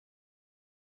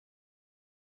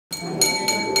Good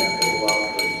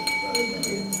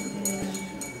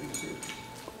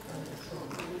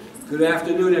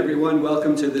afternoon, everyone.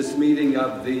 Welcome to this meeting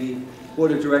of the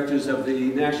Board of Directors of the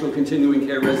National Continuing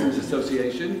Care Residents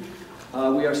Association.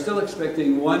 We are still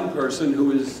expecting one person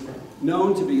who is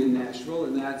known to be in Nashville,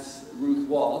 and that's Ruth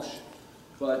Walsh.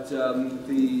 But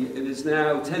it is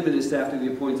now 10 minutes after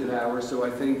the appointed hour, so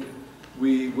I think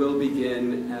we will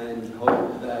begin and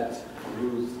hope that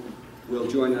Ruth will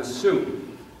join us soon.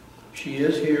 She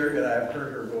is here, and I've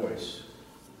heard her voice.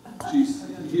 She's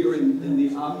here in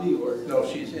the Omni, or? No,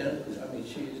 she's in. I mean,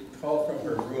 she's called from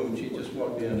her room. She just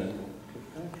walked in and.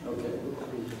 Okay.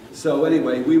 So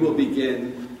anyway, we will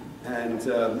begin and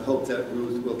hope that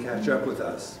Ruth will catch up with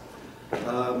us.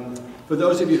 For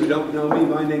those of you who don't know me,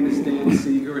 my name is Dan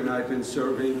Seeger, and I've been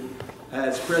serving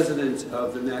as president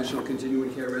of the National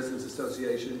Continuing Care Residents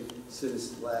Association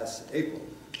since last April.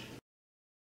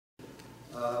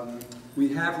 We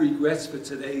have regrets for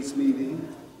today's meeting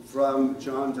from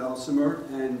John Dulcimer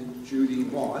and Judy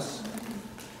Moss.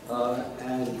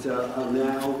 I'll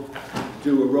now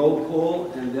do a roll call,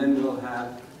 and then we'll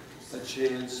have a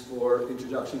chance for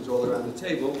introductions all around the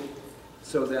table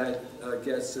so that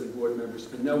guests and board members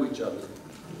can know each other.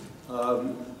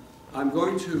 I'm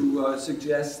going to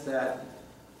suggest that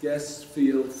guests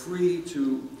feel free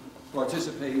to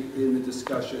participate in the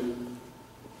discussion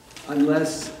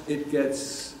unless it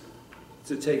gets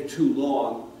to take too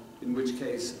long, in which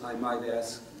case I might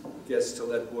ask guests to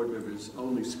let board members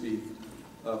only speak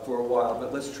for a while.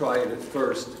 But let's try it at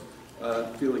first,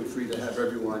 feeling free to have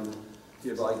everyone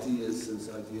give ideas, since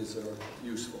ideas are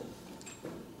useful.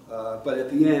 But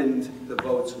at the end, the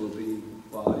votes will be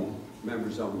by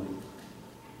members only.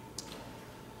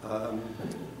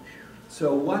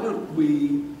 So why don't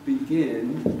we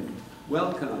begin,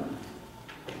 welcome.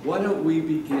 Why don't we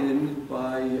begin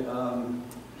by,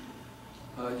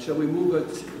 shall we move a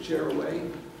chair away?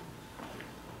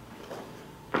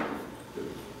 Let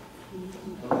me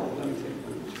take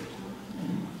one chair.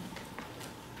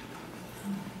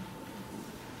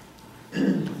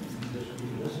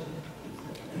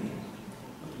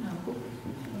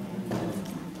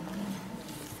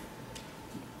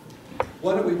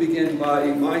 Why don't we begin by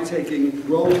my taking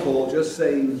roll call, just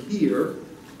saying here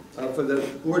for the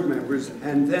board members,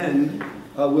 and then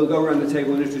we'll go around the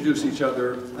table and introduce each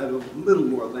other at a little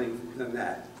more length than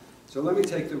that. So let me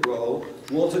take the roll.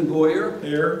 Walton Boyer.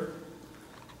 Here.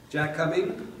 Jack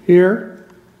Cumming. Here.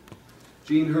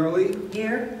 Jean Hurley.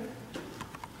 Here.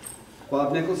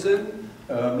 Bob Nicholson.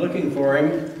 I'm looking for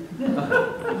him.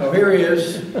 Oh, here he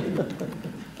is.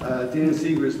 Dan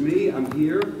Seeger is me. I'm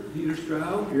here. Peter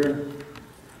Stroud. Here.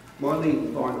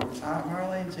 Marlene Barnard.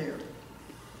 Marlene's here.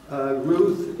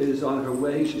 Ruth is on her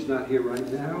way. She's not here right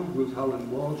now. Ruth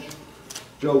Holland Walsh.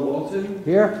 Joe Walton.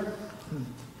 Here.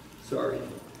 Sorry.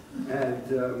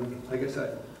 And I guess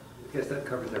that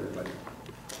covers everybody.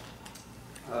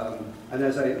 And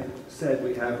as I said,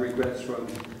 we have regrets from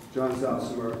John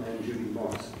Dulcimer and Judy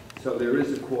Moss. So there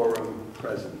is a quorum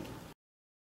present.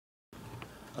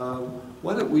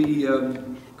 Why don't we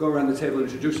go around the table and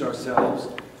introduce ourselves?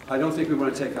 I don't think we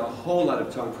want to take a whole lot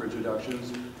of time for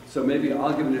introductions, so maybe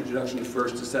I'll give an introduction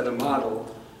first to set a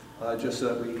model, just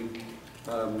so that we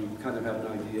kind of have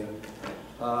an idea.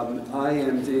 I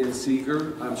am Dan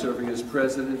Seeger. I'm serving as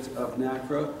president of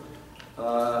NACRA.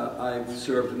 I've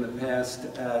served in the past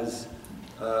as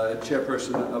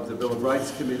chairperson of the Bill of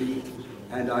Rights Committee,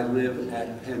 and I live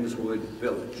at Pennswood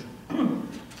Village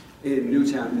in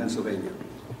Newtown, Pennsylvania.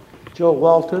 Joe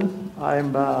Walton.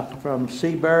 I'm from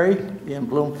Seabury in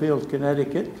Bloomfield,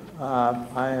 Connecticut.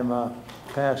 I am a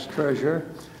past treasurer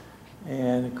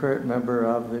and a current member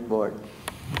of the board.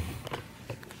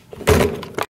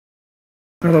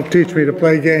 That'll teach me to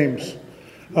play games.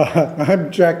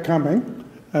 I'm Jack Cumming.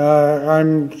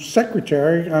 I'm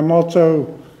secretary. I'm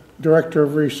also director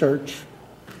of research.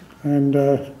 And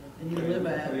And you live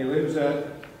at? He lives at.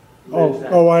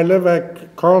 I live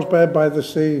at Carlsbad by the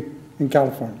Sea in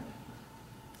California.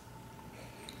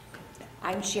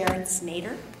 I'm Sharon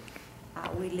Snyder.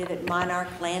 We live at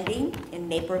Monarch Landing in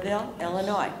Naperville,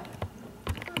 Illinois.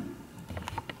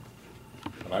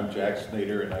 And I'm Jack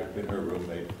Snyder, and I've been her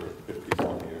roommate for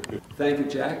 51 years. Thank you,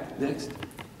 Jack. Next.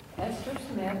 Esther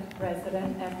Smith,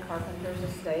 resident at Carpenter's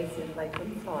Estates in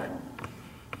Lakeland, Florida.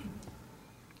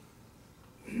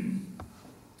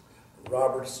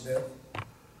 Robert Smith,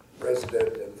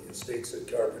 resident at the Estates at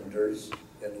Carpenters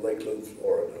in Lakeland,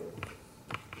 Florida.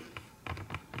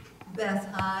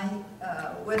 Beth High,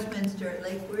 Westminster at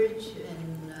Lake Ridge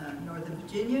in Northern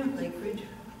Virginia, Lake Ridge,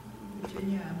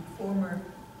 Virginia. I'm former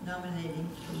nominating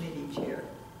committee chair.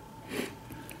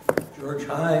 George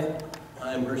High,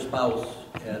 I'm her spouse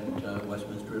at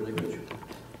Westminster at Lake Ridge.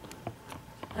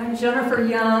 I'm Jennifer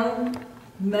Young,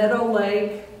 Meadow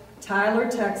Lake, Tyler,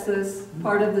 Texas,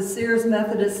 part of the Sears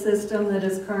Methodist system that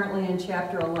is currently in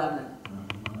Chapter 11.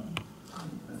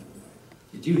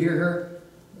 Did you hear her?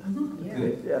 Yeah.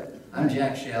 Good. Yeah. I'm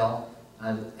Jack Shell.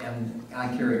 I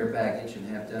carry her baggage and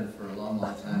have done for a long,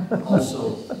 long time.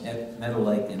 Also at Meadow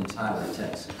Lake in Tyler,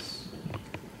 Texas.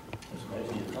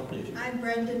 I'm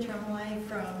Brenda Tremblay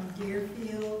from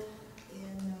Deerfield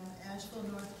in Asheville,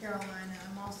 North Carolina.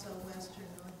 I'm also Western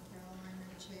North Carolina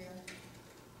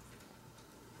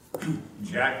Chair.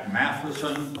 Jack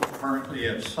Matheson, currently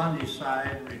at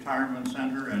Sunnyside Retirement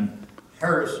Center in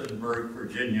Harrisonburg,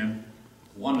 Virginia,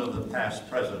 one of the past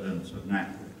presidents of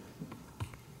NACRA.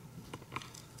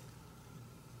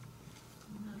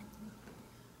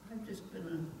 I've just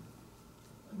been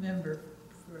a member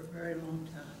for a very long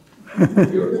time.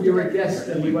 You're a guest,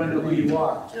 and we want to know who you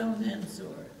are. Joan Mansour.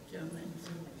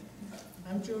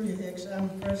 I'm Julia Hicks. I'm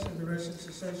president of the Residents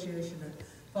Association at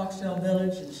Foxdale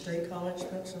Village in State College,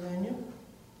 Pennsylvania.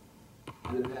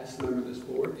 And a past member of this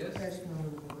board, yes? Past member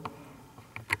of the board.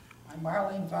 I'm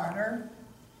Marlene Varner.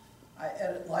 I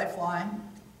edit Lifeline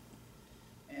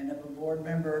and am a board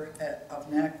member of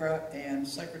NACRA and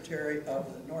secretary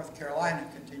of the North Carolina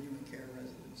Continuing Care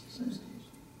Residents Association.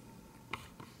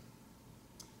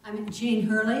 I'm Jean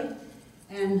Hurley,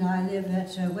 and I live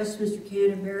at Westminster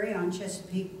Canterbury on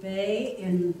Chesapeake Bay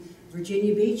in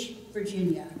Virginia Beach,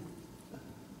 Virginia.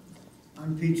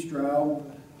 I'm Pete Straub.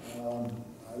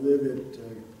 I live at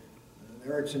an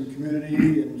Erickson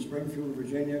community in Springfield,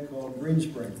 Virginia called Green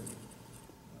Spring.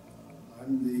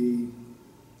 I'm the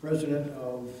president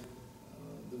of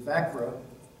the VACRA,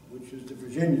 which is the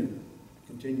Virginia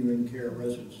Continuing Care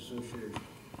Residents Association.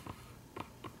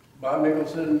 Bob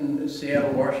Nicholson,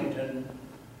 Seattle, Washington.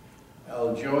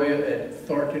 Aljoya at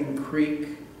Thornton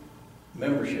Creek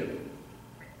membership.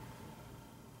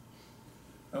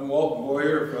 I'm Walton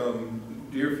Boyer from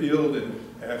Deerfield in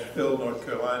Asheville, North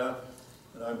Carolina,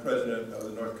 and I'm president of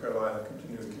the North Carolina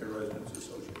Continuing Care Residents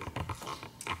Association.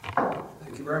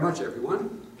 Thank you very much,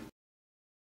 everyone.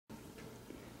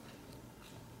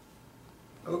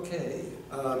 Okay,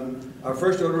 our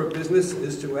first order of business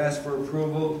is to ask for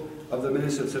approval of the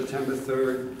minutes of September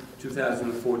 3rd,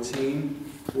 2014.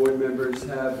 Board members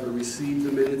have received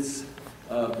the minutes.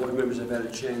 Board members have had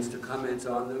a chance to comment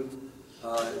on them.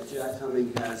 Jack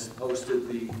Cumming has posted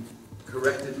the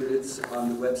corrected minutes on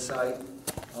the website.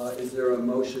 Is there a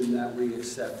motion that we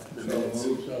accept the minutes?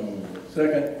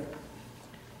 Second.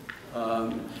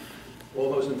 All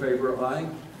those in favor, aye?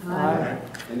 Aye.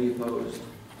 Any opposed?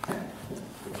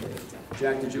 Okay.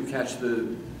 Jack, did you catch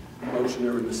the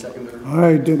motioner and the seconder?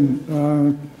 I didn't.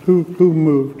 Who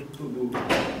moved? Who moved?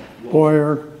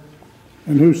 Boyer.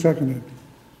 And who seconded?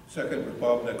 Second with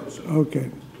Bob Nicholson.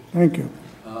 Okay, thank you.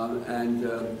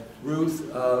 And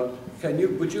Ruth,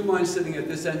 would you mind sitting at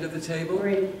this end of the table?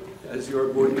 Great. As your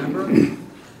board member?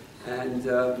 And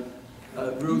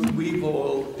Ruth, we've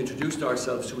all introduced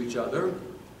ourselves to each other.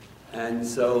 And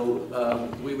so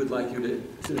we would like you to,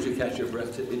 as soon as you catch your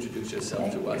breath, to introduce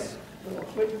yourself to us.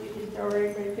 Is that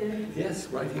right there? Yes,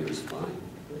 right here is fine.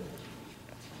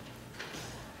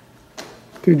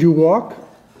 Did you walk?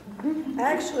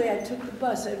 Actually, I took the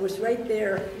bus. It was right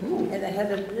there, and I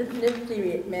had a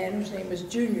nifty man whose name was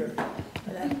Junior.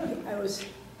 And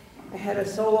I had a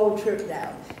solo trip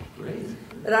down. Great.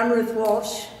 But I'm Ruth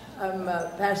Walsh. I'm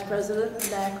past president of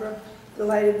NACRA.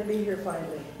 Delighted to be here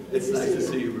finally. It's nice to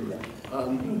see you, Ruth.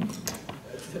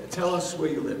 Tell us where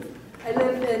you live. I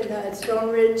live in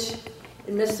Stone Ridge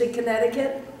in Mystic,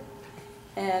 Connecticut.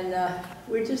 And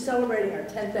we're just celebrating our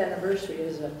 10th anniversary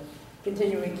as a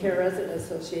Continuing Care Resident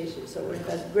Association. So we've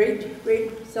had great,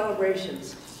 great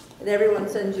celebrations. And everyone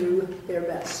sends you their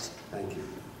best. Thank you.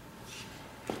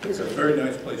 It's a very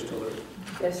nice place to live.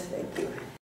 Yes, thank you.